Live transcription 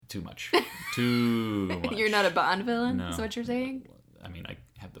too much. Too much. You're not a Bond villain? No. Is what you're saying? I mean, I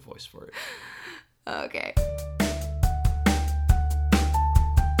have the voice for it. Okay.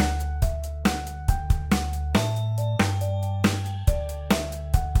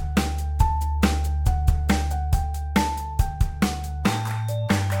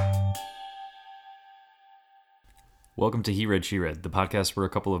 Welcome to He Read, She Read, the podcast where a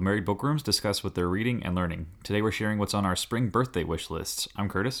couple of married bookworms discuss what they're reading and learning. Today we're sharing what's on our spring birthday wish lists. I'm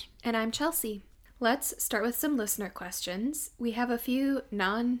Curtis. And I'm Chelsea. Let's start with some listener questions. We have a few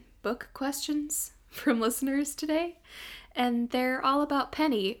non-book questions from listeners today, and they're all about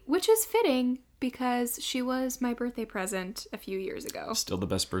Penny, which is fitting because she was my birthday present a few years ago. Still the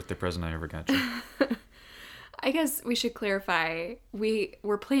best birthday present I ever got you. I guess we should clarify, we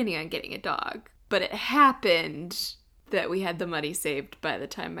were planning on getting a dog, but it happened that we had the money saved by the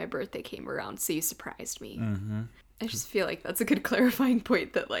time my birthday came around, so you surprised me. Mm-hmm. I just feel like that's a good clarifying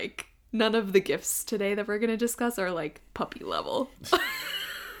point that, like, none of the gifts today that we're going to discuss are, like, puppy level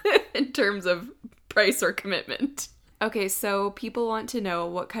in terms of price or commitment. Okay, so people want to know,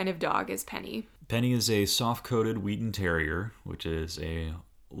 what kind of dog is Penny? Penny is a soft-coated Wheaten Terrier, which is a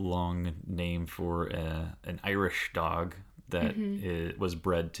long name for an Irish dog that was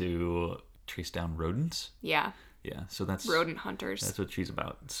bred to chase down rodents. Yeah. Yeah, so that's rodent hunters. That's what she's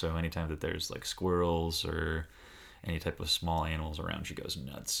about. So anytime that there's like squirrels or any type of small animals around, she goes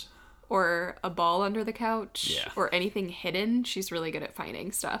nuts. Or a ball under the couch. Yeah. Or anything hidden. She's really good at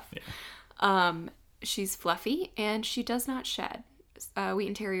finding stuff. Yeah. She's fluffy and she does not shed.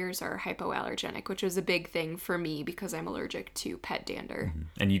 Wheaten Terriers are hypoallergenic, which was a big thing for me because I'm allergic to pet dander. Mm-hmm.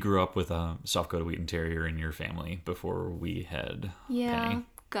 And you grew up with a soft-coated Wheaten Terrier in your family before we had Penny.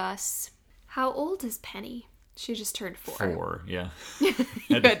 Gus. How old is Penny? She just turned 4. 4, yeah. You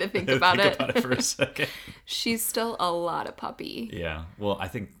had to think about it. Think about it for a second. She's still a lot of puppy. Yeah. Well, I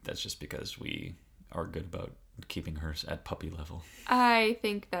think that's just because we are good about keeping her at puppy level. I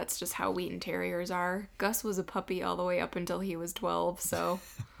think that's just how Wheaten Terriers are. Gus was a puppy all the way up until he was 12, so...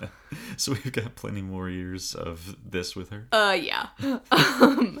 So we've got plenty more years of this with her? Yeah.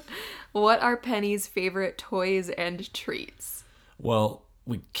 What are Penny's favorite toys and treats? Well,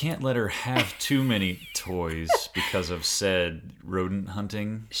 we can't let her have too many toys because of said rodent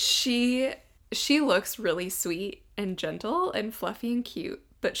hunting. She looks really sweet and gentle and fluffy and cute,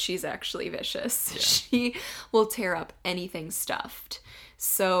 but she's actually vicious. Yeah. She will tear up anything stuffed.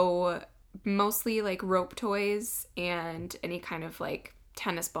 So mostly like rope toys and any kind of like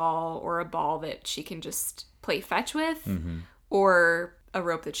tennis ball or a ball that she can just play fetch with, or a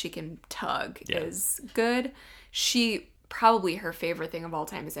rope that she can tug is good. Probably her favorite thing of all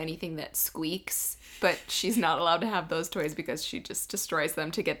time is anything that squeaks, but she's not allowed to have those toys because she just destroys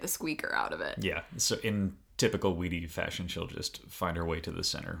them to get the squeaker out of it. Yeah, so in typical Wheatie fashion, she'll just find her way to the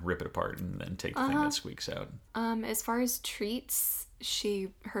center, rip it apart, and then take the thing that squeaks out. As far as treats,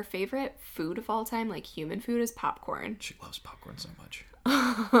 her favorite food of all time, like human food, is popcorn. She loves popcorn so much.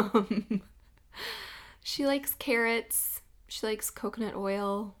 She likes carrots. She likes coconut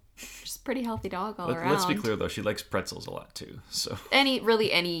oil. She's a pretty healthy dog all around. Let's be clear, though. She likes pretzels a lot, too. So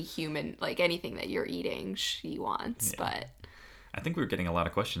any human, like anything that you're eating, she wants. Yeah. But I think we were getting a lot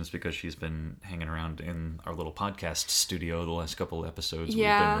of questions because she's been hanging around in our little podcast studio the last couple of episodes we've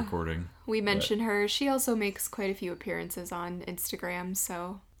been recording. We mentioned her. She also makes quite a few appearances on Instagram,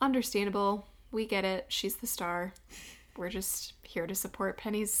 so understandable. We get it. She's the star. We're just here to support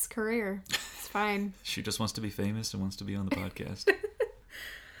Penny's career. It's fine. She just wants to be famous and wants to be on the podcast.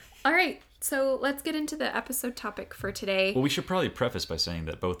 All right, so let's get into the episode topic for today. Well, we should probably preface by saying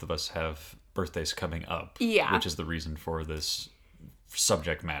that both of us have birthdays coming up. Yeah. Which is the reason for this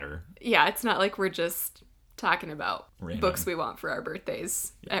subject matter. Yeah, it's not like we're just talking about books we want for our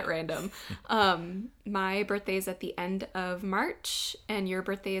birthdays at random. My birthday is at the end of March, and your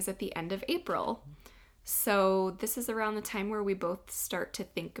birthday is at the end of April. So this is around the time where we both start to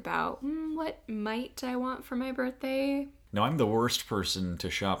think about, what might I want for my birthday? Now, I'm the worst person to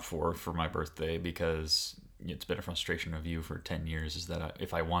shop for my birthday because it's been a frustration of you for 10 years is that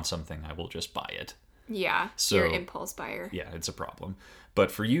if I want something, I will just buy it. Yeah, so, you're an impulse buyer. Yeah, it's a problem. But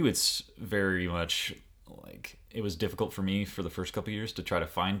for you, it's very much like it was difficult for me for the first couple of years to try to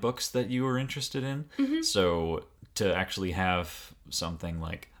find books that you were interested in. Mm-hmm. So to actually have something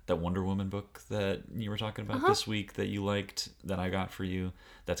like that Wonder Woman book that you were talking about this week that you liked that I got for you,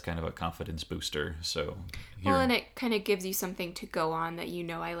 that's kind of a confidence booster. So and it kind of gives you something to go on that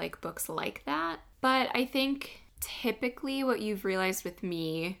I like books like that. But I think typically what you've realized with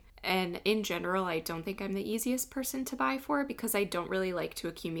me, and in general, I don't think I'm the easiest person to buy for because I don't really like to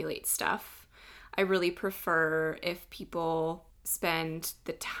accumulate stuff. I really prefer if people spend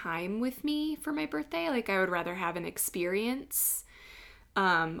the time with me for my birthday. Like, I would rather have an experience.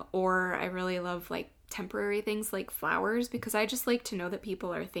 Or I really love like temporary things like flowers, because I just like to know that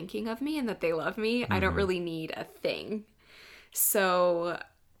people are thinking of me and that they love me. I don't really need a thing. So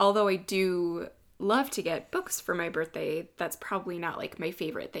although I do love to get books for my birthday, that's probably not like my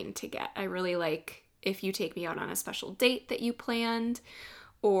favorite thing to get. I really like if you take me out on a special date that you planned,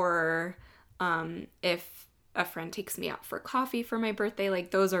 or if a friend takes me out for coffee for my birthday.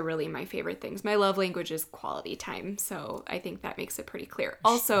 Like, those are really my favorite things. My love language is quality time, so I think that makes it pretty clear.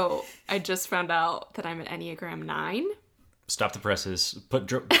 Also, I just found out that I'm an Enneagram 9. Stop the presses.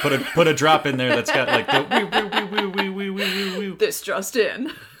 Put a drop in there that's got like the This just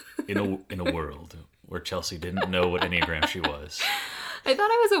in. In a world where Chelsea didn't know what Enneagram she was. I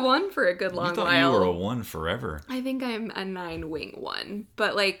thought I was a 1 for a good long You thought while. you were a 1 forever. I think I'm a 9 wing 1.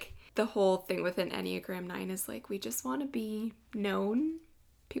 But like, the whole thing with an Enneagram 9 is like, we just want to be known.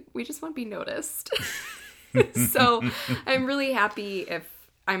 We just want to be noticed. So I'm really happy if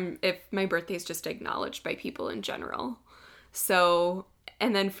my birthday is just acknowledged by people in general. So,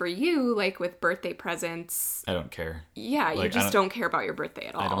 and then for you, like with birthday presents, I don't care. Yeah, Like, you just don't care about your birthday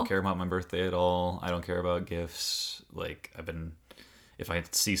at all. I don't care about my birthday at all. I don't care about gifts. Like, if I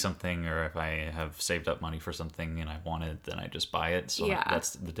see something or if I have saved up money for something and I want it, then I just buy it. So Yeah.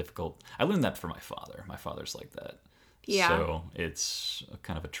 that's the difficult. I learned that from my father. My father's like that. Yeah. So it's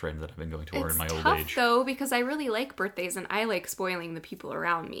kind of a trend that I've been going toward in my old tough, age. though, because I really like birthdays and I like spoiling the people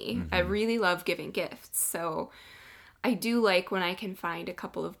around me. I really love giving gifts. So I do like when I can find a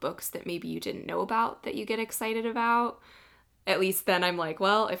couple of books that maybe you didn't know about that you get excited about. At least then I'm like,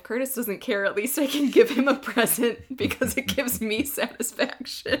 well, if Curtis doesn't care, at least I can give him a present because it gives me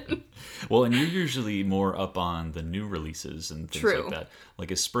satisfaction. Well, and you're usually more up on the new releases and things True. like that.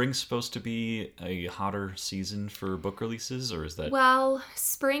 Like, is spring supposed to be a hotter season for book releases, or is that... Well,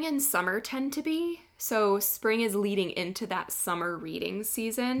 spring and summer tend to be. So spring is leading into that summer reading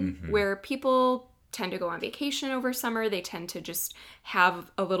season where people tend to go on vacation over summer. They tend to just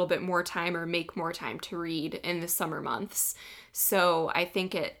have a little bit more time or make more time to read in the summer months. So I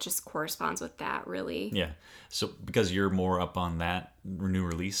think it just corresponds with that, really. Yeah. So because you're more up on that new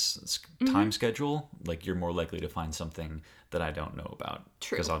release time schedule, like you're more likely to find something that I don't know about.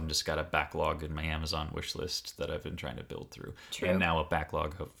 True. Because I've just got a backlog in my Amazon wish list that I've been trying to build through. True. And now a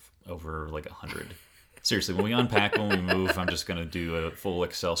backlog of over like 100. Seriously, when we unpack, when we move, I'm just going to do a full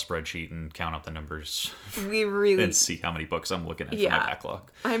Excel spreadsheet and count up the numbers We really... and see how many books I'm looking at for my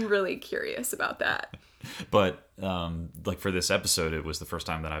backlog. I'm really curious about that. But like for this episode, it was the first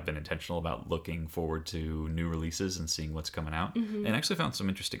time that I've been intentional about looking forward to new releases and seeing what's coming out, and actually found some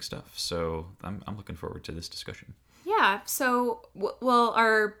interesting stuff. So I'm looking forward to this discussion. Yeah. So, well,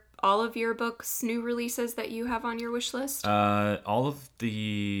 are all of your books new releases that you have on your wish list? All of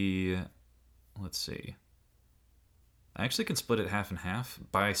the... Let's see. I actually can split it half and half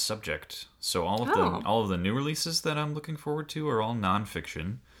by subject. So all of the new releases that I'm looking forward to are all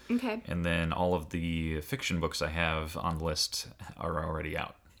nonfiction. Okay. And then all of the fiction books I have on the list are already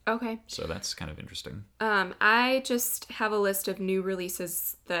out. Okay. So that's kind of interesting. I just have a list of new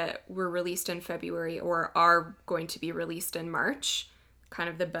releases that were released in February or are going to be released in March. Kind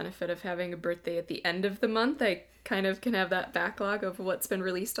of the benefit of having a birthday at the end of the month. I kind of can have that backlog of what's been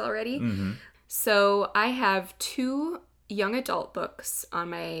released already. Mm-hmm. So I have 2 young adult books on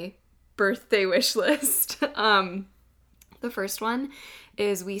my birthday wish list. The first one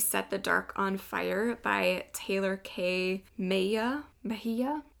is We Set the Dark on Fire by Taylor K. Mejia.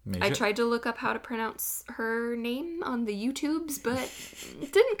 I tried to look up how to pronounce her name on the YouTubes, but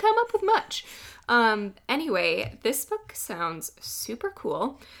it didn't come up with much. Anyway, this book sounds super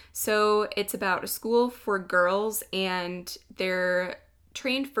cool. So it's about a school for girls, and they're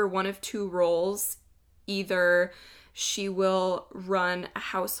trained for one of 2 roles. Either she will run a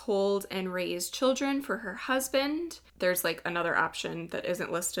household and raise children for her husband. There's like another option that isn't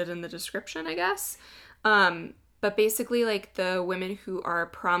listed in the description, I guess. But basically, like, the women who are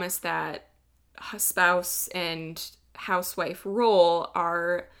promised that spouse and housewife role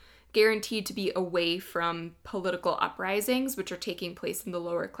are guaranteed to be away from political uprisings, which are taking place in the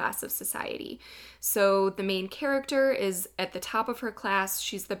lower class of society. So the main character is at the top of her class.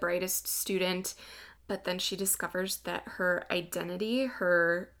 She's the brightest student, but then she discovers that her identity,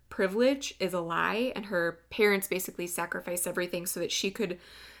 her privilege is a lie, and her parents basically sacrifice everything so that she could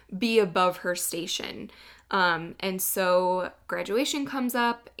be above her station. And so graduation comes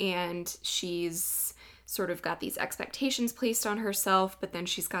up, and she's sort of got these expectations placed on herself, but then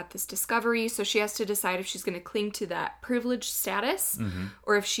she's got this discovery. So she has to decide if she's going to cling to that privileged status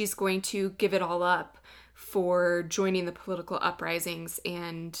or if she's going to give it all up for joining the political uprisings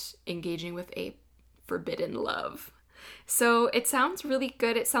and engaging with a forbidden love. So it sounds really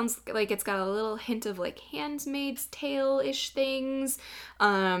good. It sounds like it's got a little hint of like Handmaid's Tale-ish things.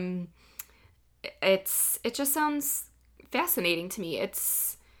 It just sounds fascinating to me.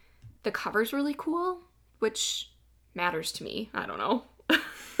 The cover's really cool, which matters to me. I don't know.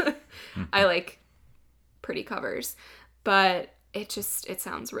 I like pretty covers, but it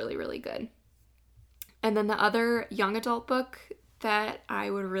sounds really, really good. And then the other young adult book that I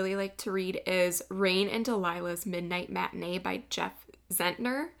would really like to read is Rain and Delilah's Midnight Matinee by Jeff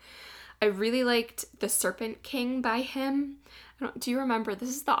Zentner. I really liked The Serpent King by him. Do you remember? This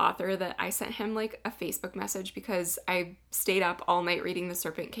is the author that I sent him like a Facebook message because I stayed up all night reading The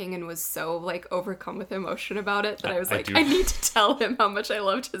Serpent King and was so like overcome with emotion about it that I was I need to tell him how much I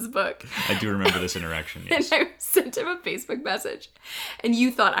loved his book. I do remember this interaction, yes. And I sent him a Facebook message and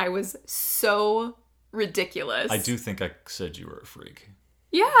you thought I was so ridiculous. I do think I said you were a freak.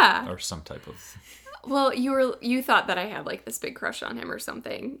 Yeah. Or some type of... Well, you thought that I had like this big crush on him or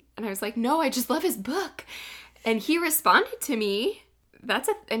something. And I was like, no, I just love his book. And he responded to me. That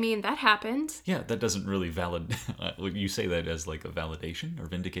happened. Yeah, that doesn't really you say that as like a validation or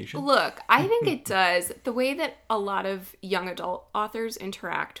vindication? Look, I think it does. The way that a lot of young adult authors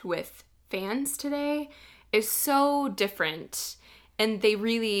interact with fans today is so different. And they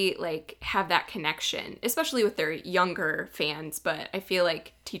really like have that connection, especially with their younger fans. But I feel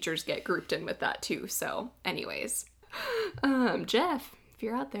like teachers get grouped in with that too. So anyways, Jeff, if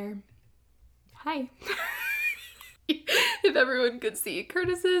you're out there, hi. If everyone could see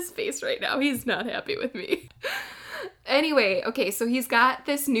Curtis's face right now, he's not happy with me. Anyway, okay, so he's got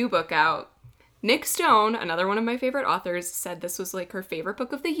this new book out. Nick Stone, another one of my favorite authors, said this was like her favorite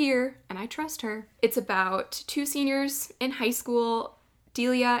book of the year, and I trust her. It's about two seniors in high school,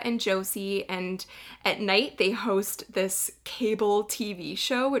 Delia and Josie, and at night they host this cable TV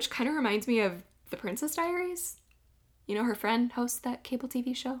show, which kind of reminds me of The Princess Diaries. You know, her friend hosts that cable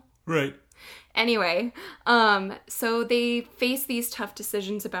TV show? Right. Anyway, so they face these tough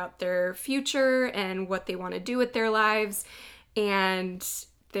decisions about their future and what they want to do with their lives, and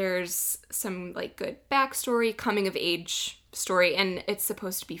there's some like good backstory, coming of age story, and it's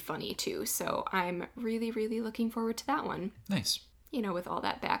supposed to be funny too. So I'm really, really looking forward to that one. Nice. You know, with all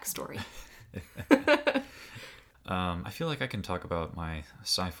that backstory. I feel like I can talk about my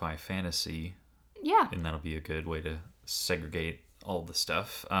sci-fi fantasy. Yeah. And that'll be a good way to segregate all the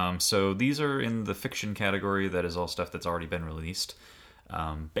stuff. So these are in the fiction category. That is all stuff that's already been released.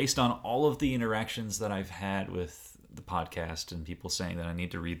 Based on all of the interactions that I've had with the podcast and people saying that I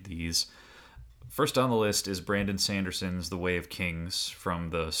need to read these. First on the list is Brandon Sanderson's The Way of Kings from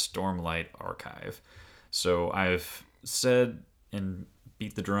the Stormlight Archive. So I've said and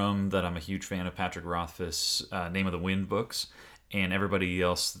beat the drum that I'm a huge fan of Patrick Rothfuss's Name of the Wind books, and everybody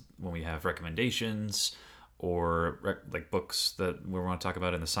else, when we have recommendations or like books that we want to talk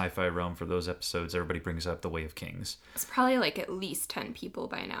about in the sci-fi realm for those episodes, everybody brings up The Way of Kings. It's probably like at least 10 people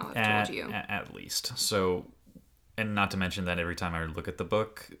by now have told you. At least. So, and not to mention that every time I look at the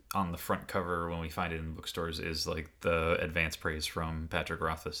book, on the front cover when we find it in bookstores is like the advance praise from Patrick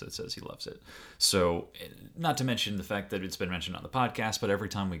Rothfuss that says he loves it. So, not to mention the fact that it's been mentioned on the podcast, but every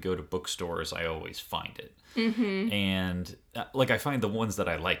time we go to bookstores, I always find it. Mm-hmm. And like I find the ones that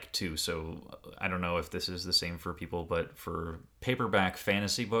I like too. So I don't know if this is the same for people, but for paperback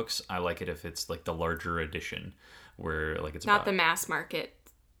fantasy books, I like it if it's like the larger edition, where like it's not the mass market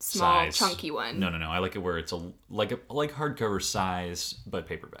small size. Chunky one. No. I like it where it's like hardcover size but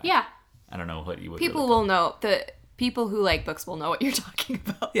paperback. Yeah. I don't know what you would. People will know. The people who like books will know what you're talking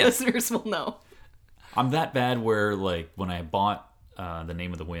about. Yeah. Listeners will know. I'm that bad where like when I bought The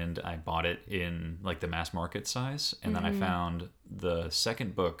Name of the Wind, I bought it in like the mass market size, and then I found the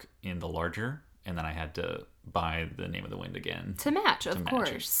second book in the larger, and then I had to buy The Name of the Wind again to match, of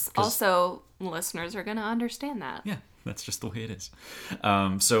course. Also, listeners are going to understand that. Yeah, that's just the way it is.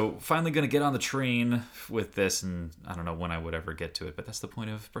 So finally going to get on the train with this, and I don't know when I would ever get to it, but that's the point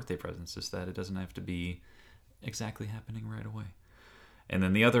of birthday presents, is that it doesn't have to be exactly happening right away. And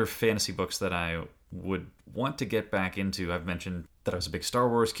then the other fantasy books that I would want to get back into, I've mentioned that I was a big Star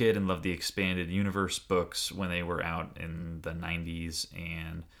Wars kid and loved the expanded universe books when they were out in the 90s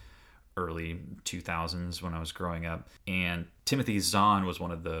and early 2000s when I was growing up. And Timothy Zahn was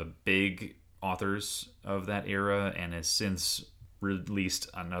one of the big authors of that era and has since released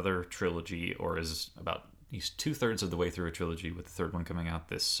another trilogy, or he's 2/3 of the way through a trilogy, with the third one coming out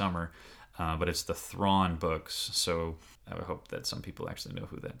this summer. But it's the Thrawn books, so I would hope that some people actually know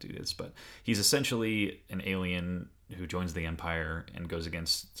who that dude is. But he's essentially an alien who joins the Empire and goes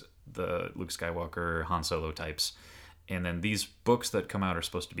against the Luke Skywalker, Han Solo types. And then these books that come out are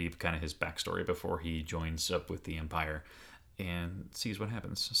supposed to be kind of his backstory before he joins up with the Empire and sees what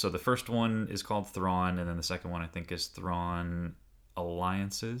happens. So the first one is called Thrawn, and then the second one I think is Thrawn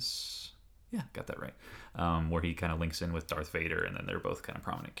Alliances. Yeah, got that right. Where he kind of links in with Darth Vader, and then they're both kind of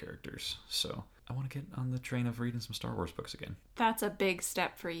prominent characters. So I want to get on the train of reading some Star Wars books again. That's a big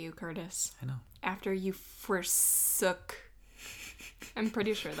step for you, Curtis. I know. After you forsook... I'm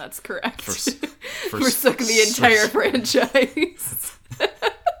pretty sure that's correct. Forsook the entire franchise.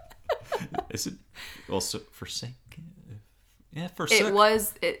 Is it also forsaken? Yeah, forsook. It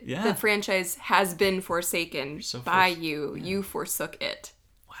was. Yeah. The franchise has been forsaken by you. Yeah. You forsook it.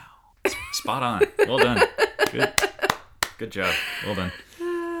 Wow. Spot on. Well done. Good job. Well done.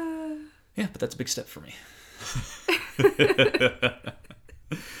 Yeah, but that's a big step for me.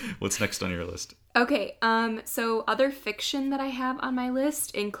 What's next on your list? Okay, so other fiction that I have on my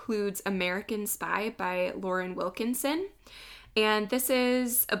list includes American Spy by Lauren Wilkinson. And this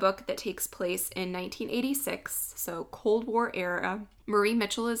is a book that takes place in 1986, so Cold War era. Marie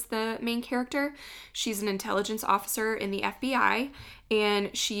Mitchell is the main character. She's an intelligence officer in the FBI,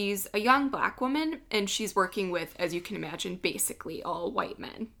 and she's a young black woman, and she's working with, as you can imagine, basically all white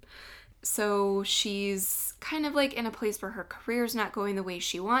men. So she's kind of like in a place where her career's not going the way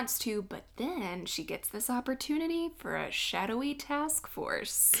she wants to, but then she gets this opportunity for a shadowy task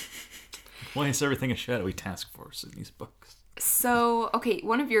force. Why is everything a shadowy task force in these books? So, okay,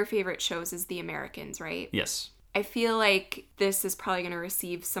 one of your favorite shows is The Americans, right? Yes. I feel like this is probably going to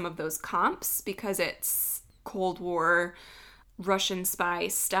receive some of those comps because it's Cold War, Russian spy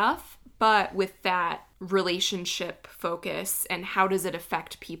stuff, but with that relationship focus and how does it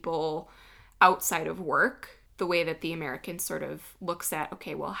affect people outside of work, the way that The Americans sort of looks at,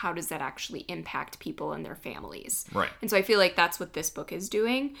 okay, well, how does that actually impact people and their families? Right. And so I feel like that's what this book is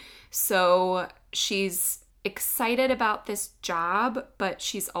doing. So she's excited about this job, but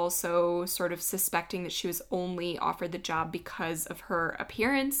she's also sort of suspecting that she was only offered the job because of her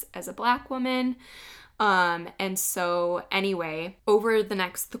appearance as a black woman. And so anyway, over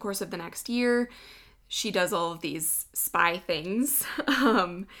the course of the next year, she does all of these spy things.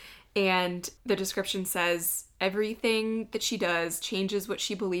 And the description says everything that she does changes what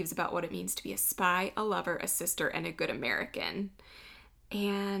she believes about what it means to be a spy, a lover, a sister, and a good American.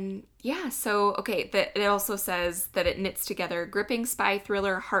 And yeah, so, okay, it also says that it knits together gripping spy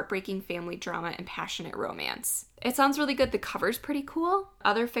thriller, heartbreaking family drama, and passionate romance. It sounds really good. The cover's pretty cool.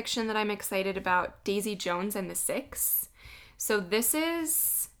 Other fiction that I'm excited about, Daisy Jones and the Six. So this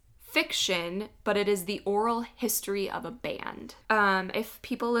is fiction, but it is the oral history of a band. If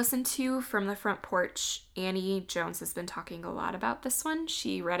people listen to From the Front Porch, Annie Jones has been talking a lot about this one.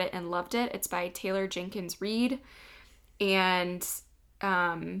 She read it and loved it. It's by Taylor Jenkins Reid. And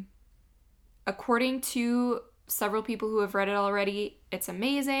according to several people who have read it already, it's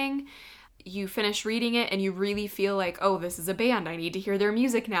amazing. You finish reading it and you really feel like, oh, this is a band. I need to hear their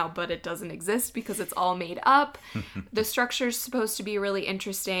music now, but it doesn't exist because it's all made up. The structure's supposed to be really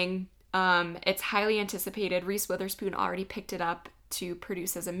interesting. It's highly anticipated. Reese Witherspoon already picked it up to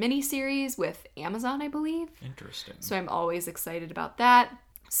produce as a miniseries with Amazon, I believe. Interesting. So I'm always excited about that.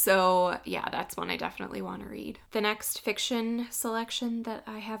 So yeah, that's one I definitely want to read. The next fiction selection that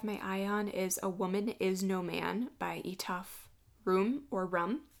I have my eye on is A Woman Is No Man by Etaf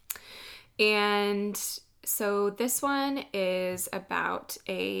Rum. And so this one is about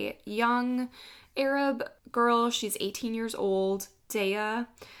a young Arab girl. She's 18 years old, Daya,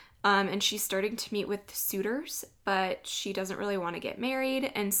 and she's starting to meet with suitors, but she doesn't really want to get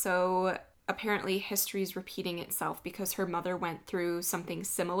married. And so apparently history is repeating itself because her mother went through something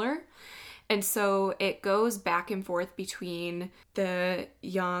similar. And so it goes back and forth between the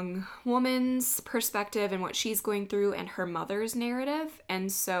young woman's perspective and what she's going through and her mother's narrative.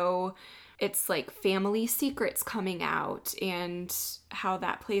 And so it's like family secrets coming out and how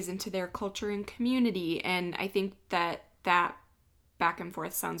that plays into their culture and community. And I think that back and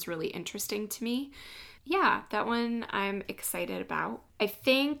forth sounds really interesting to me. Yeah, that one I'm excited about.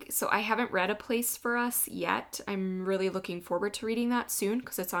 I haven't read A Place for Us yet. I'm really looking forward to reading that soon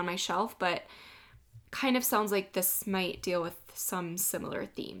because it's on my shelf, but kind of sounds like this might deal with some similar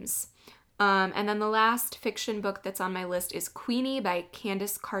themes. And then the last fiction book that's on my list is Queenie by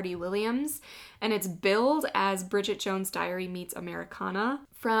Candice Carty-Williams, and it's billed as Bridget Jones' Diary meets Americana.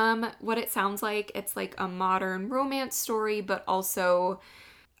 From what it sounds like, it's like a modern romance story, but also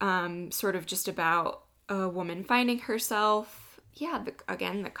sort of just about a woman finding herself yeah,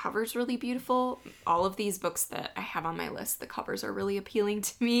 again, the cover's really beautiful. All of these books that I have on my list, the covers are really appealing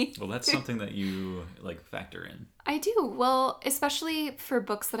to me. Well, that's something that you like factor in. I do. Well, especially for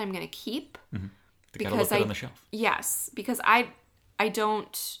books that I'm going to keep. Mm-hmm. You gotta look good on the shelf. Yes, because I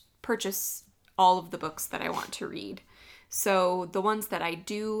don't purchase all of the books that I want to read. So the ones that I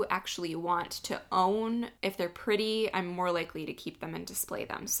do actually want to own, if they're pretty, I'm more likely to keep them and display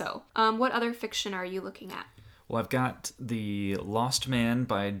them. So what other fiction are you looking at? Well, I've got The Lost Man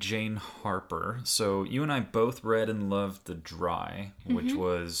by Jane Harper. So you and I both read and loved The Dry, which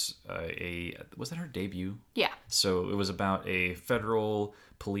was was that her debut? Yeah. So it was about a federal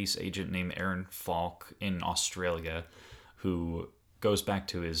police agent named Aaron Falk in Australia who goes back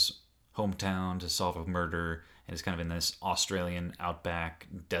to his hometown to solve a murder and is kind of in this Australian outback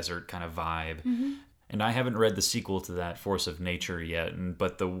desert kind of vibe. Mm-hmm. And I haven't read the sequel to that, Force of Nature, yet,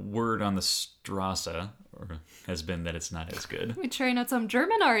 but the word on the Strasse has been that it's not as good. We trying out some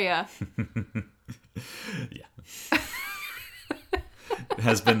German, are ya? Yeah. It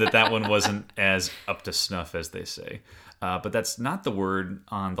has been that one wasn't as up to snuff as they say. But that's not the word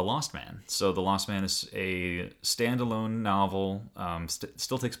on The Lost Man. So The Lost Man is a standalone novel,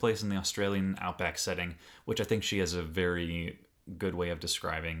 still takes place in the Australian outback setting, which I think she has a very good way of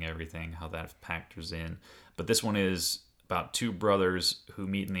describing everything, how that factors in. But this one is about two brothers who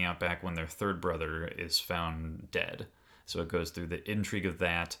meet in the outback when their third brother is found dead. So it goes through the intrigue of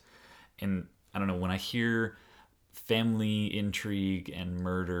that. And I don't know, when I hear family intrigue and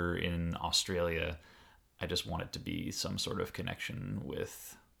murder in Australia, I just want it to be some sort of connection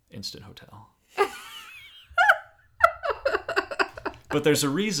with Instant Hotel. But there's a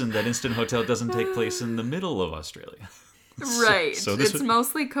reason that Instant Hotel doesn't take place in the middle of Australia. Right. So it's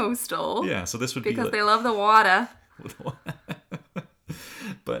mostly coastal. Yeah, so this would be... Because they love the water.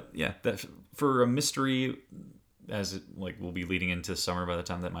 But yeah, that for a mystery, as it will be leading into summer by the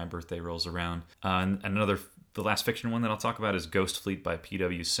time that my birthday rolls around. And the last fiction one that I'll talk about is Ghost Fleet by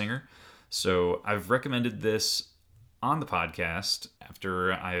P.W. Singer. So I've recommended this on the podcast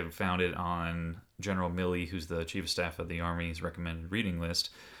after I found it on General Milley, who's the Chief of Staff of the Army's recommended reading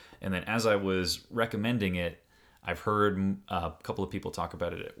list. And then as I was recommending it, I've heard a couple of people talk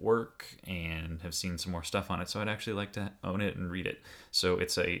about it at work and have seen some more stuff on it, so I'd actually like to own it and read it. So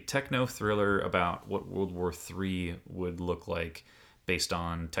it's a techno thriller about what World War III would look like based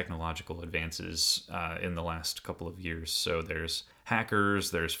on technological advances in the last couple of years. So there's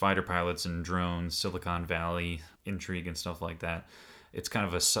hackers, there's fighter pilots and drones, Silicon Valley intrigue and stuff like that. It's kind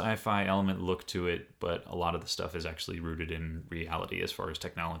of a sci-fi element look to it, but a lot of the stuff is actually rooted in reality as far as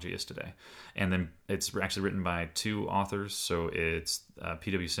technology is today. And then it's actually written by two authors. So it's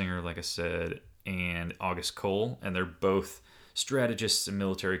P.W. Singer, like I said, and August Cole. And they're both strategists and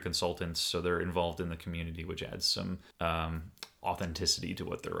military consultants. So they're involved in the community, which adds some authenticity to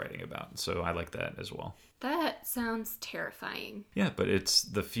what they're writing about. So I like that as well. That sounds terrifying. Yeah, but it's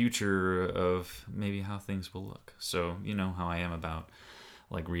the future of maybe how things will look. So you know how I am about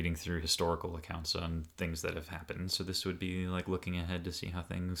reading through historical accounts on things that have happened. So this would be looking ahead to see how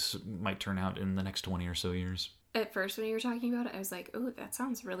things might turn out in the next 20 or so years. At first when you were talking about it, I was like, oh, that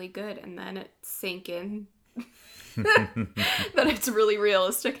sounds really good. And then it sank in that it's really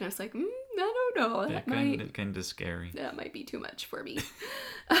realistic. And I was like, I don't know. That kind of scary. That might be too much for me.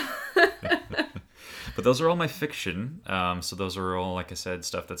 But those are all my fiction. So those are all, like I said,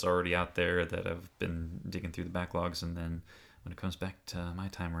 stuff that's already out there that I've been digging through the backlogs. And then when it comes back to my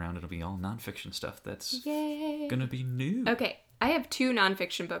time around, it'll be all nonfiction stuff that's going to be new. Okay. I have two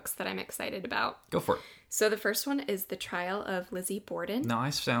nonfiction books that I'm excited about. Go for it. So the first one is The Trial of Lizzie Borden. Now, I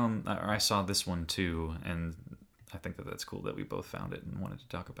saw this one too, and I think that's cool that we both found it and wanted to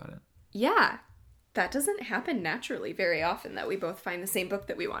talk about it. Yeah. That doesn't happen naturally very often, that we both find the same book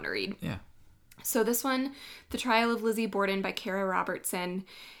that we want to read. Yeah. So this one, The Trial of Lizzie Borden by Kara Robertson,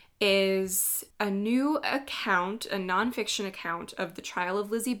 is a new account, a nonfiction account of the trial of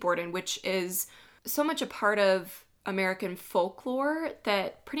Lizzie Borden, which is so much a part of American folklore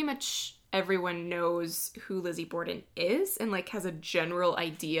that pretty much everyone knows who Lizzie Borden is and has a general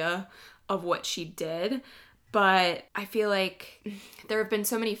idea of what she did. But I feel like there have been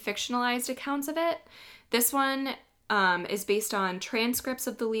so many fictionalized accounts of it. This one is based on transcripts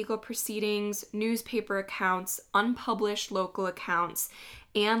of the legal proceedings, newspaper accounts, unpublished local accounts,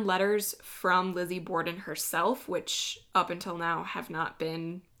 and letters from Lizzie Borden herself, which up until now have not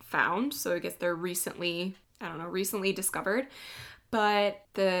been found. So I guess they're recently discovered. But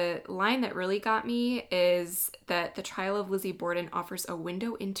the line that really got me is that the trial of Lizzie Borden offers a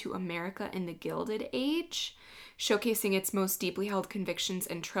window into America in the Gilded Age, showcasing its most deeply held convictions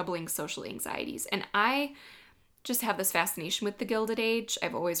and troubling social anxieties. And I just have this fascination with the Gilded Age.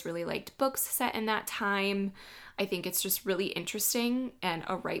 I've always really liked books set in that time. I think it's just really interesting and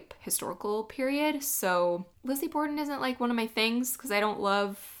a ripe historical period. So Lizzie Borden isn't like one of my things because I don't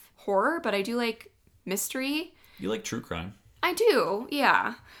love horror, but I do like mystery. You like true crime. I do,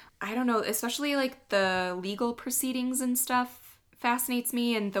 yeah. I don't know, especially like the legal proceedings and stuff fascinates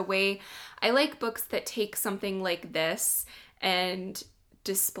me, and the way I like books that take something like this and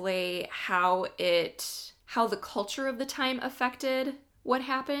display how the culture of the time affected what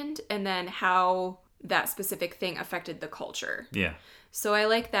happened, and then how that specific thing affected the culture. Yeah. So I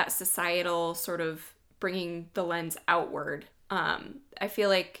like that societal sort of bringing the lens outward. I feel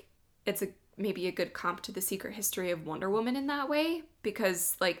like it's maybe a good comp to The Secret History of Wonder Woman in that way,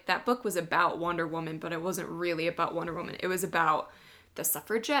 because like that book was about Wonder Woman, but it wasn't really about Wonder Woman. It was about the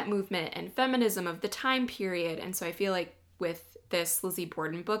suffragette movement and feminism of the time period. And so I feel like with this Lizzie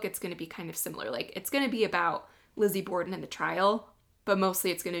Borden book, it's going to be kind of similar. Like it's going to be about Lizzie Borden and the trial, but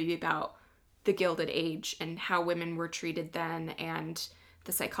mostly it's going to be about the Gilded Age and how women were treated then and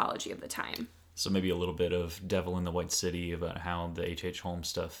the psychology of the time. So maybe a little bit of Devil in the White City about how the H.H. Holmes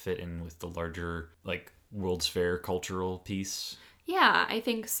stuff fit in with the larger, like, World's Fair cultural piece. Yeah, I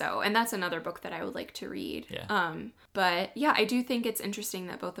think so. And that's another book that I would like to read. Yeah. But yeah, I do think it's interesting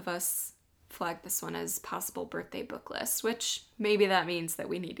that both of us flagged this one as possible birthday book list, which maybe that means that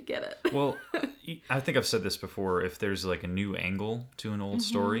we need to get it. Well, I think I've said this before. If there's like a new angle to an old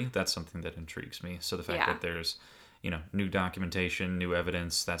story, that's something that intrigues me. So the fact that there's, new documentation, new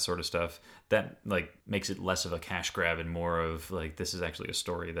evidence, that sort of stuff, that like makes it less of a cash grab and more of like, this is actually a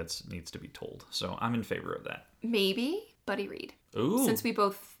story that needs to be told. So I'm in favor of that. Maybe buddy read. Ooh. Since we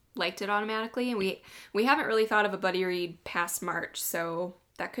both liked it automatically, and we haven't really thought of a buddy read past March, so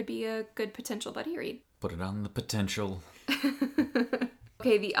that could be a good potential buddy read. Put it on the potential.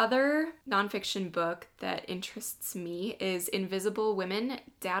 Okay, the other nonfiction book that interests me is Invisible Women,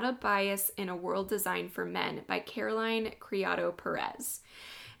 Data Bias in a World Designed for Men by Caroline Criado Perez.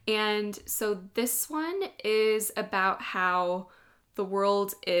 And so this one is about how the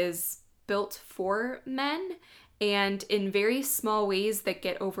world is built for men, and in very small ways that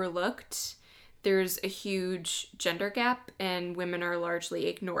get overlooked, there's a huge gender gap and women are largely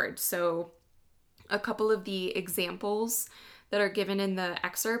ignored. So a couple of the examples that are given in the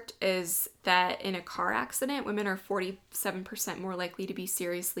excerpt is that in a car accident, women are 47% more likely to be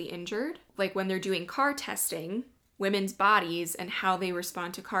seriously injured. Like when they're doing car testing, women's bodies and how they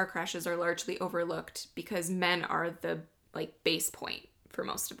respond to car crashes are largely overlooked because men are the base point for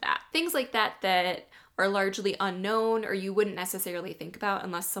most of that. Things like that are largely unknown or you wouldn't necessarily think about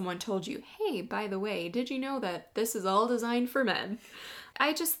unless someone told you, hey, by the way, did you know that this is all designed for men?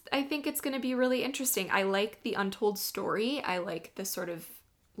 I think it's going to be really interesting. I like the untold story. I like the sort of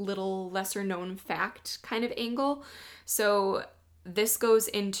little lesser known fact kind of angle. So this goes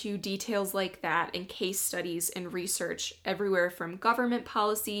into details like that and case studies and research everywhere from government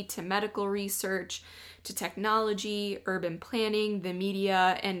policy to medical research to technology, urban planning, the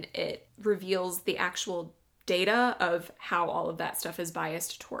media, and it reveals the actual data of how all of that stuff is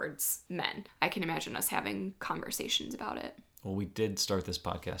biased towards men. I can imagine us having conversations about it. Well, we did start this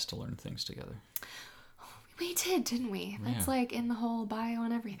podcast to learn things together. We did, didn't we? That's like in the whole bio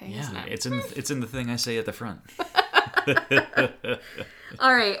and everything, isn't it? It's in the thing I say at the front.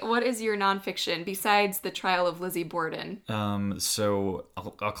 All right, what is your nonfiction besides The Trial of Lizzie Borden? So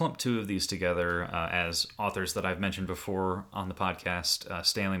I'll clump two of these together as authors that I've mentioned before on the podcast,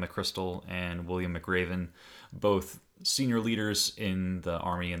 Stanley McChrystal and William McRaven, both senior leaders in the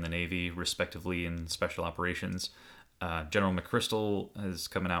Army and the Navy, respectively, in special operations. General McChrystal is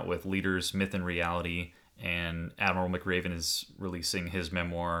coming out with Leaders, Myth and Reality, and Admiral McRaven is releasing his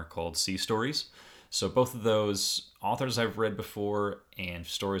memoir called Sea Stories. So both of those authors I've read before and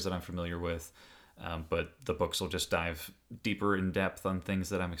stories that I'm familiar with, but the books will just dive deeper in depth on things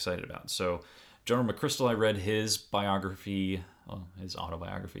that I'm excited about. So General McChrystal, I read his biography, his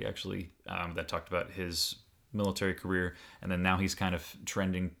autobiography actually, that talked about his military career, and then now he's kind of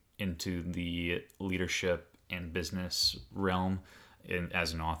trending into the leadership and business realm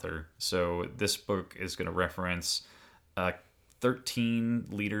as an author. So this book is going to reference 13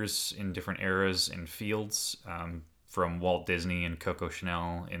 leaders in different eras and fields, from Walt Disney and Coco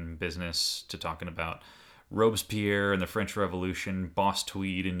Chanel in business to talking about Robespierre and the French Revolution, Boss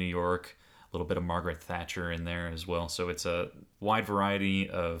Tweed in New York, a little bit of Margaret Thatcher in there as well. So it's a wide variety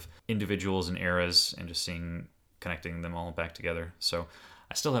of individuals and eras and just connecting them all back together. So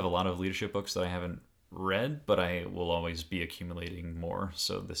I still have a lot of leadership books that I haven't read, but I will always be accumulating more.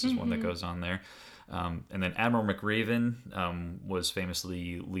 So this is one that goes on there. And then Admiral McRaven was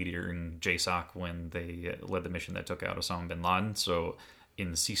famously leading JSOC when they led the mission that took out Osama bin Laden. So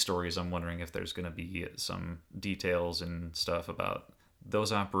in Sea Stories, I'm wondering if there's going to be some details and stuff about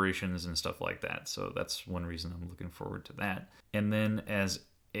those operations and stuff like that. So that's one reason I'm looking forward to that. And then as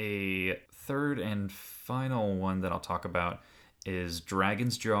a third and final one that I'll talk about is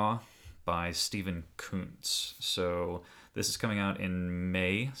Dragon's Jaw by Stephen Kuntz. So this is coming out in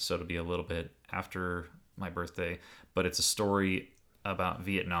May, so it'll be a little bit after my birthday, but it's a story about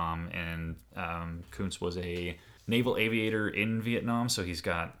Vietnam, and Kuntz was a naval aviator in Vietnam, so he's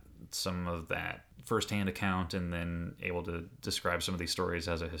got some of that firsthand account and then able to describe some of these stories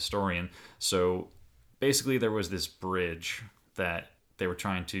as a historian. So basically there was this bridge that they were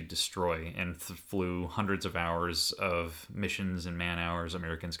trying to destroy and flew hundreds of hours of missions and man hours.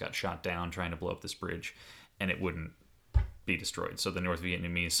 Americans got shot down trying to blow up this bridge, and it wouldn't be destroyed. So the North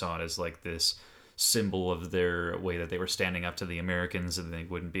Vietnamese saw it as like this symbol of their way that they were standing up to the Americans, and they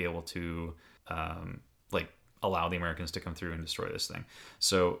wouldn't be able to allow the Americans to come through and destroy this thing.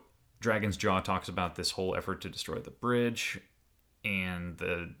 So Dragon's Jaw talks about this whole effort to destroy the bridge and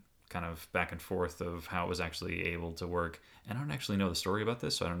the kind of back and forth of how it was actually able to work. And I don't actually know the story about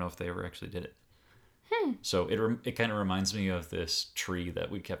this, so I don't know if they ever actually did it. So it kind of reminds me of this tree that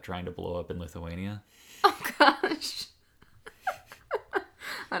we kept trying to blow up in Lithuania. Oh, gosh.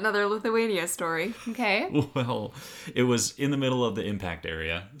 Another Lithuania story. Okay. Well, it was in the middle of the impact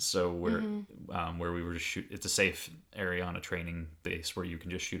area, so where we were just shoot. It's a safe area on a training base where you can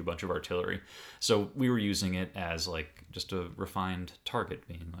just shoot a bunch of artillery. So we were using it as like just a refined target,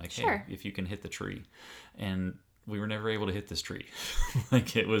 being like, sure, hey, if you can hit the tree, and we were never able to hit this tree.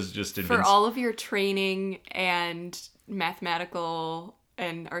 Like it was just for all of your training and mathematical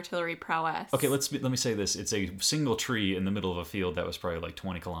and artillery prowess. Okay, let me say this. It's a single tree in the middle of a field that was probably like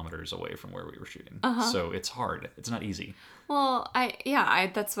 20 kilometers away from where we were shooting. So it's hard. It's not easy. Well,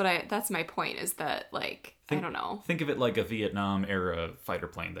 that's my point, is that like, I don't know. Think of it like a Vietnam era fighter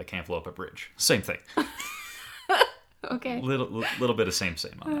plane that can't blow up a bridge. Same thing. Okay. Little bit of same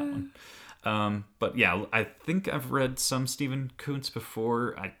on that one. But yeah, I think I've read some Stephen Kuntz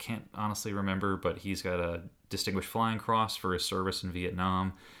before. I can't honestly remember, but he's got a Distinguished Flying Cross for his service in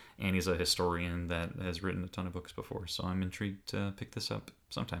Vietnam, and he's a historian that has written a ton of books before, so I'm intrigued to pick this up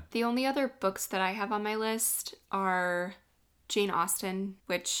sometime. The only other books that I have on my list are Jane Austen,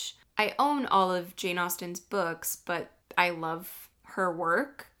 which I own all of Jane Austen's books, but I love her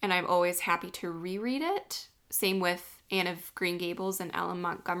work, and I'm always happy to reread it. Same with Anne of Green Gables and Ellen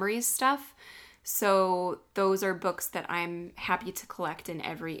Montgomery's stuff. So those are books that I'm happy to collect in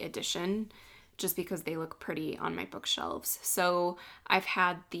every edition, just because they look pretty on my bookshelves. So I've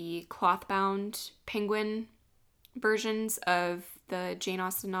had the cloth-bound Penguin versions of the Jane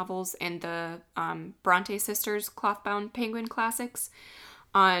Austen novels and the Bronte sisters cloth-bound Penguin classics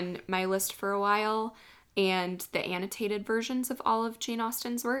on my list for a while, and the annotated versions of all of Jane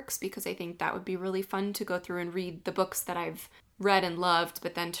Austen's works, because I think that would be really fun to go through and read the books that I've read and loved,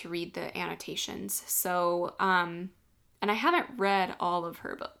 but then to read the annotations. So, and I haven't read all of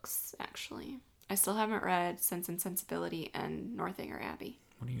her books, actually. I still haven't read Sense and Sensibility and Northanger Abbey.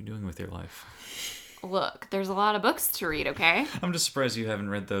 What are you doing with your life? Look, there's a lot of books to read, okay? I'm just surprised you haven't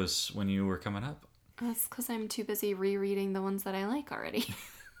read those when you were coming up. That's because I'm too busy rereading the ones that I like already.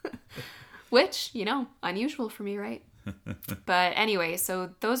 Which, unusual for me, right? But anyway, so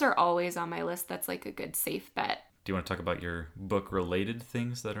those are always on my list. That's like a good safe bet. Do you want to talk about your book-related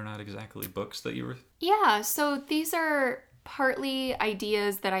things that are not exactly books that you were... Yeah, so these are partly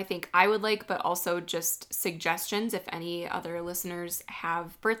ideas that I think I would like, but also just suggestions if any other listeners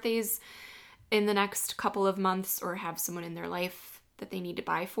have birthdays in the next couple of months or have someone in their life that they need to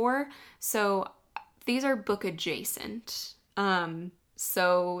buy for. So these are book adjacent.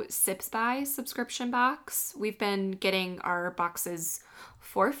 So Sips By subscription box. We've been getting our boxes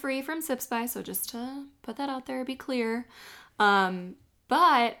for free from Sips By, so just to put that out there, be clear.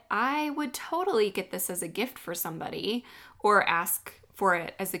 But I would totally get this as a gift for somebody or ask for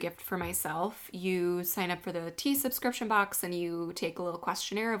it as a gift for myself. You sign up for the tea subscription box and you take a little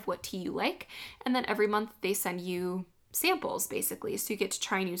questionnaire of what tea you like. And then every month they send you samples, basically. So you get to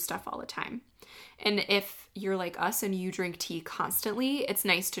try new stuff all the time. And if you're like us and you drink tea constantly, it's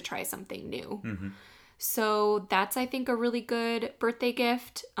nice to try something new. Mm-hmm. So that's, I think, a really good birthday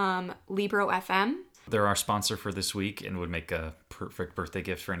gift. Libro FM. They're our sponsor for this week and would make a perfect birthday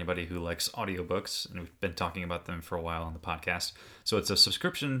gift for anybody who likes audiobooks. And we've been talking about them for a while on the podcast. So it's a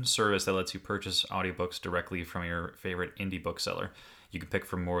subscription service that lets you purchase audiobooks directly from your favorite indie bookseller. You can pick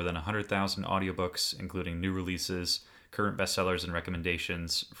from more than 100,000 audiobooks, including new releases, current bestsellers, and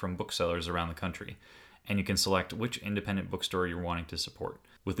recommendations from booksellers around the country. And you can select which independent bookstore you're wanting to support.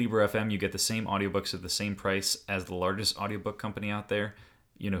 With Libro FM, you get the same audiobooks at the same price as the largest audiobook company out there.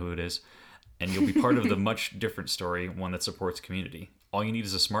 You know who it is. And you'll be part of the much different story, one that supports community. All you need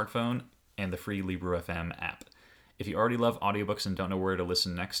is a smartphone and the free Libro FM app. If you already love audiobooks and don't know where to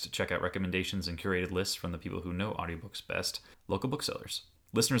listen next, check out recommendations and curated lists from the people who know audiobooks best, local booksellers.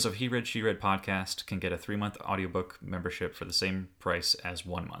 Listeners of He Read, She Read podcast can get a 3-month audiobook membership for the same price as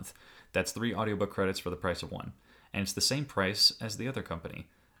 1 month. That's 3 audiobook credits for the price of 1. And it's the same price as the other company.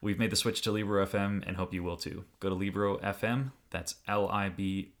 We've made the switch to Libro FM and hope you will too. Go to Libro FM, that's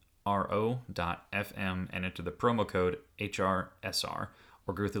LIBRO.FM, and enter the promo code HRSR,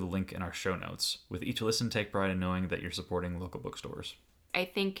 or go through the link in our show notes. With each listen, take pride in knowing that you're supporting local bookstores. I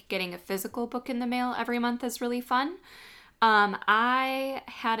think getting a physical book in the mail every month is really fun. I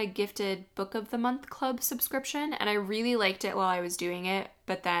had a gifted Book of the Month Club subscription, and I really liked it while I was doing it,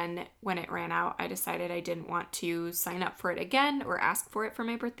 but then when it ran out, I decided I didn't want to sign up for it again or ask for it for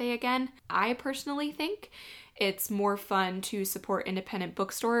my birthday again. I personally think it's more fun to support independent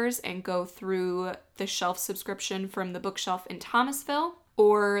bookstores and go through the shelf subscription from the bookshelf in Thomasville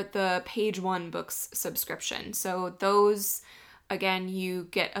or the Page One Books subscription. So those, again, you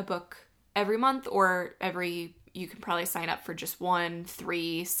get a book every month or you can probably sign up for just 1,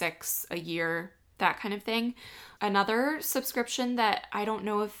 3, 6 a year, that kind of thing. Another subscription that I don't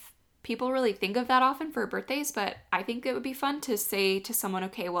know if people really think of that often for birthdays, but I think it would be fun to say to someone,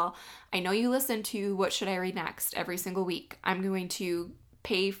 okay, well, I know you listen to What Should I Read Next every single week. I'm going to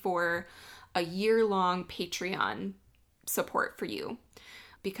pay for a year-long Patreon support for you,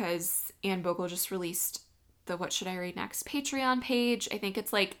 because Anne Bogle just released the What Should I Read Next Patreon page. I think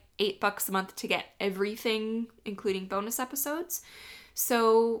it's like $8 a month to get everything, including bonus episodes.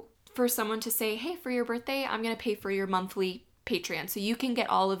 So for someone to say, hey, for your birthday, I'm going to pay for your monthly Patreon so you can get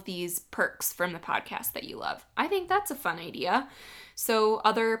all of these perks from the podcast that you love. I think that's a fun idea. So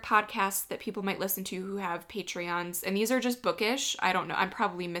other podcasts that people might listen to who have Patreons, and these are just bookish. I don't know. I'm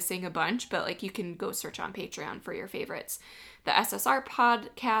probably missing a bunch, but like you can go search on Patreon for your favorites. The SSR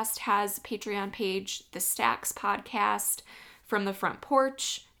podcast has a Patreon page, the Stacks podcast, From the Front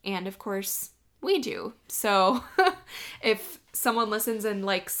Porch, and of course, we do. So if someone listens and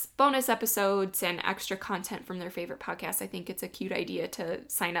likes bonus episodes and extra content from their favorite podcast, I think it's a cute idea to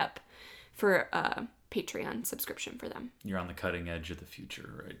sign up for a Patreon subscription for them. You're on the cutting edge of the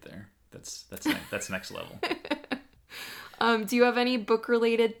future right there. That's next level. Do you have any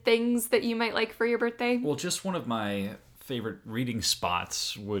book-related things that you might like for your birthday? Well, just one of my favorite reading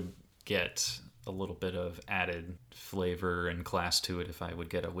spots would get a little bit of added flavor and class to it if I would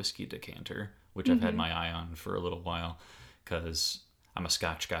get a whiskey decanter, which I've had my eye on for a little while because I'm a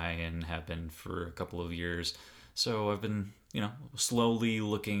Scotch guy and have been for a couple of years. So I've been, slowly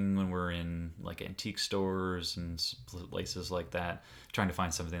looking when we're in like antique stores and places like that, trying to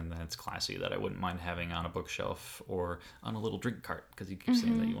find something that's classy that I wouldn't mind having on a bookshelf or on a little drink cart, because you keep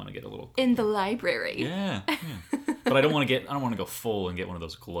saying that you want to get a little in the library. Yeah. But I don't want to go full and get one of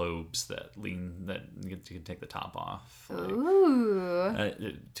those globes that you can take the top off. Ooh.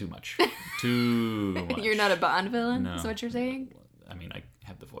 Too much. Too much. You're not a Bond villain, No. is what you're saying? I mean, I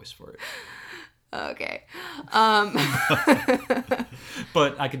have the voice for it. Okay.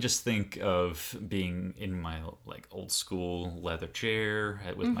 But I could just think of being in my like old school leather chair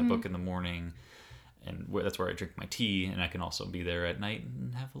with my book in the morning, and that's where I drink my tea, and I can also be there at night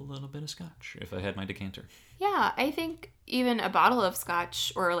and have a little bit of scotch if I had my decanter. Yeah, I think even a bottle of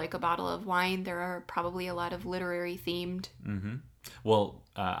scotch or like a bottle of wine, there are probably a lot of literary themed. Mm-hmm. Well,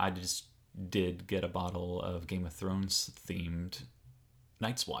 I just did get a bottle of Game of Thrones themed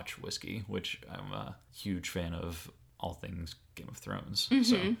Night's Watch whiskey, which I'm a huge fan of all things Game of Thrones.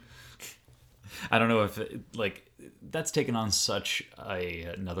 So I don't know if that's taken on such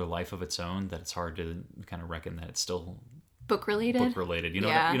another life of its own that it's hard to kind of reckon that it's still book related. You know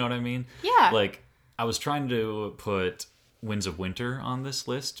what I mean? Yeah. Like I was trying to put Winds of Winter on this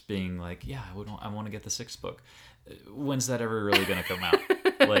list, being like, yeah, I want to get the 6th book. When's that ever really going to come out?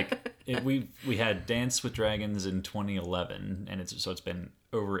 We had Dance with Dragons in 2011, and it's been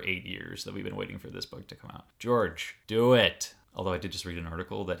over 8 years that we've been waiting for this book to come out. George, do it! Although I did just read an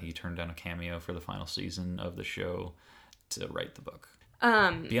article that he turned down a cameo for the final season of the show to write the book.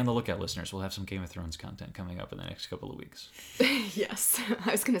 Be on the lookout, listeners. We'll have some Game of Thrones content coming up in the next couple of weeks. Yes.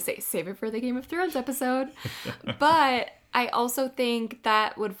 I was going to say, save it for the Game of Thrones episode. But I also think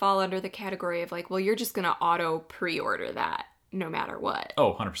that would fall under the category of like, well, you're just going to auto pre-order that. no matter what.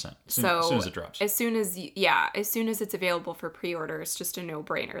 Oh, 100%. As soon as it drops. As soon as it's available for pre-order, it's just a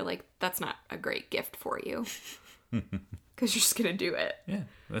no-brainer. Like, that's not a great gift for you. Because you're just going to do it. Yeah,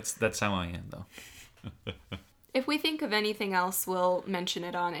 that's how I am, though. If we think of anything else, we'll mention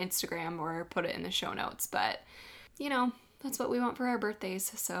it on Instagram or put it in the show notes. But, that's what we want for our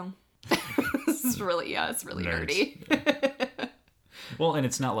birthdays, so... it's really nerdy. Well, and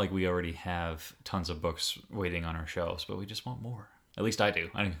it's not like we already have tons of books waiting on our shelves, but we just want more. At least I do.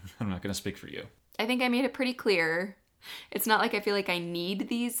 I'm not going to speak for you. I think I made it pretty clear. It's not like I feel like I need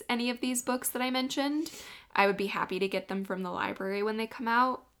any of these books that I mentioned. I would be happy to get them from the library when they come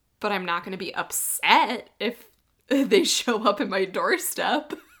out, but I'm not going to be upset if they show up at my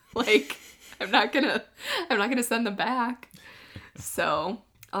doorstep. Like, I'm not going to send them back. So,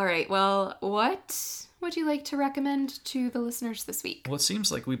 all right. Well, what would you like to recommend to the listeners this week? Well, it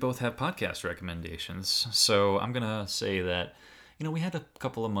seems like we both have podcast recommendations. So I'm going to say that, we had a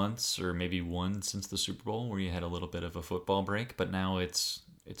couple of months or maybe one since the Super Bowl where you had a little bit of a football break, but now it's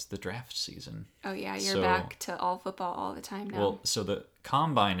the draft season. Oh, yeah. You're back to all football all the time now. Well, so the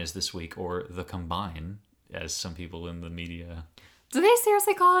Combine is this week, or the Combine, as some people in the media... Do they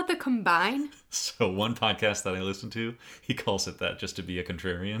seriously call it the Combine? So one podcast that I listen to, he calls it that just to be a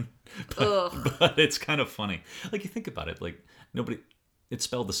contrarian. But it's kind of funny. Like, you think about it, like, it's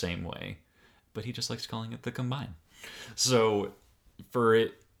spelled the same way, but he just likes calling it the Combine. So for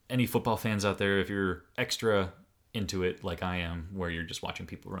any football fans out there, if you're extra into it like I am, where you're just watching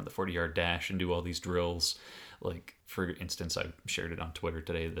people run the 40-yard dash and do all these drills, like, for instance, I shared it on Twitter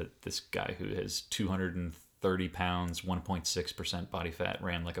today that this guy who has 230 pounds, 1.6% body fat,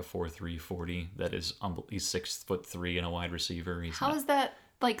 ran like a 4.3 40. That is, he's 6'3" and a wide receiver. How is that,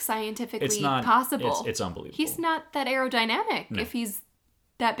 like, scientifically possible? It's unbelievable. He's not that aerodynamic if he's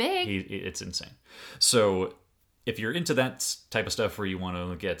that big. It's insane. So if you're into that type of stuff where you want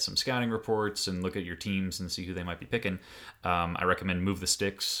to get some scouting reports and look at your teams and see who they might be picking, I recommend Move the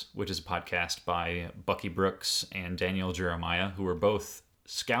Sticks, which is a podcast by Bucky Brooks and Daniel Jeremiah, who are both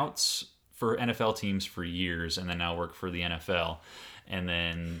scouts for NFL teams for years and then now work for the NFL. And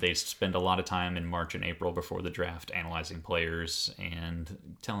then they spend a lot of time in March and April before the draft analyzing players and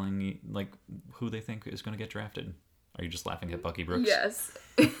telling you, like, who they think is going to get drafted. Are you just laughing at Bucky Brooks? Yes.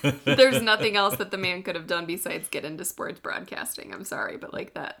 There's nothing else that the man could have done besides get into sports broadcasting. I'm sorry, but,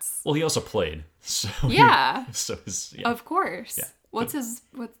 like, that's... Well, he also played. So yeah. Yeah. Of course. Yeah. What's his,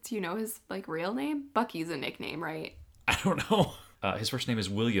 like, real name? Bucky's a nickname, right? I don't know. His first name is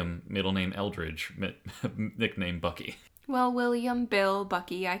William, middle name Eldridge, nickname Bucky. Well, William, Bill,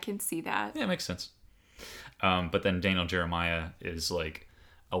 Bucky, I can see that. Yeah, it makes sense. But then Daniel Jeremiah is, like,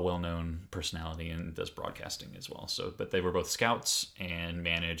 a well-known personality and does broadcasting as well. So, but they were both scouts and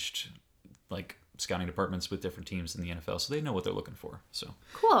managed, like, scouting departments with different teams in the NFL, so they know what they're looking for. So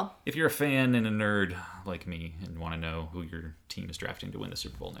cool. If you're a fan and a nerd like me and want to know who your team is drafting to win the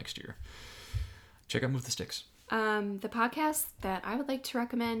Super Bowl next year, check out Move the Sticks. The podcast that I would like to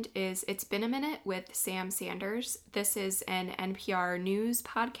recommend is It's Been a Minute with Sam Sanders. This is an NPR news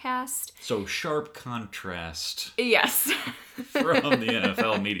podcast. So sharp contrast. Yes. From the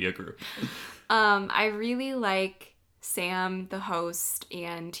NFL media group. I really like Sam, the host,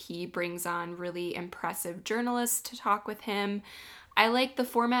 and he brings on really impressive journalists to talk with him. I like the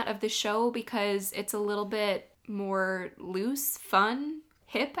format of the show because it's a little bit more loose, fun,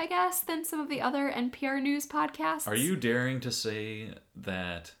 hip, I guess, than some of the other NPR news podcasts. Are you daring to say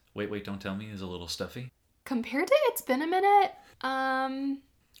that Wait, Don't Tell Me is a little stuffy? Compared to It's Been a Minute,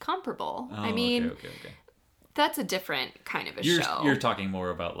 comparable. Oh, I mean, okay. that's a different kind of a show. You're talking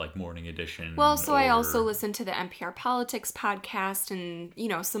more about, like, Morning Edition. Well, so I also listen to the NPR Politics podcast and,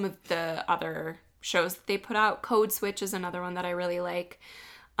 some of the other shows that they put out. Code Switch is another one that I really like.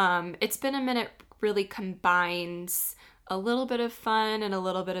 It's Been a Minute really combines a little bit of fun and a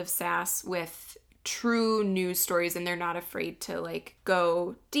little bit of sass with true news stories, and they're not afraid to, like,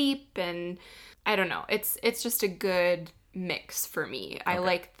 go deep, and I don't know. It's just a good mix for me. Okay. I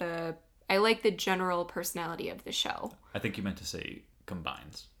like the general personality of the show. I think you meant to say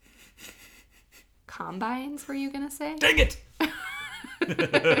combines. Combines, were you gonna say? Dang it! You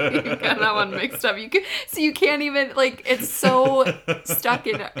got that one mixed up. You can't even, like, it's so stuck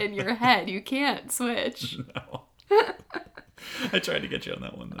in your head. You can't switch. No. I tried to get you on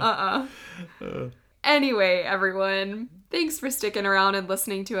that one, though. Anyway, everyone, thanks for sticking around and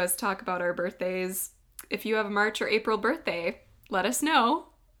listening to us talk about our birthdays. If you have a March or April birthday, let us know.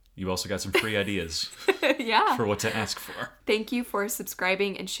 You also got some free ideas. Yeah. For what to ask for. Thank you for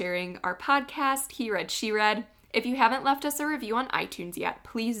subscribing and sharing our podcast, He Read, She Read. If you haven't left us a review on iTunes yet,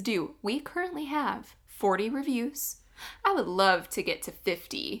 please do. We currently have 40 reviews. I would love to get to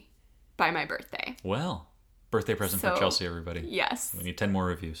 50 by my birthday. Well, birthday present for Chelsea, everybody. Yes. We need 10 more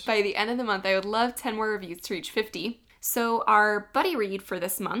reviews. By the end of the month, I would love 10 more reviews to reach 50. So our buddy read for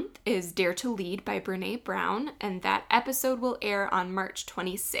this month is Dare to Lead by Brene Brown, and that episode will air on March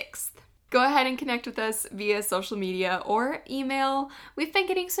 26th. Go ahead and connect with us via social media or email. We've been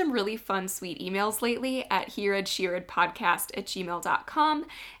getting some really fun, sweet emails lately at heredsheredspodcast@gmail.com.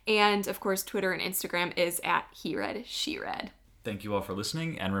 And of course, Twitter and Instagram is at heredshered. Thank you all for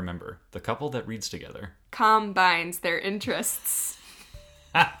listening, and remember, the couple that reads together combines their interests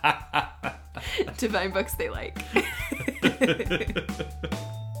to find books they like.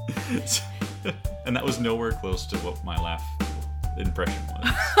 And that was nowhere close to what my laugh impression was.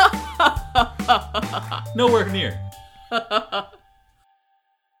 Nowhere near.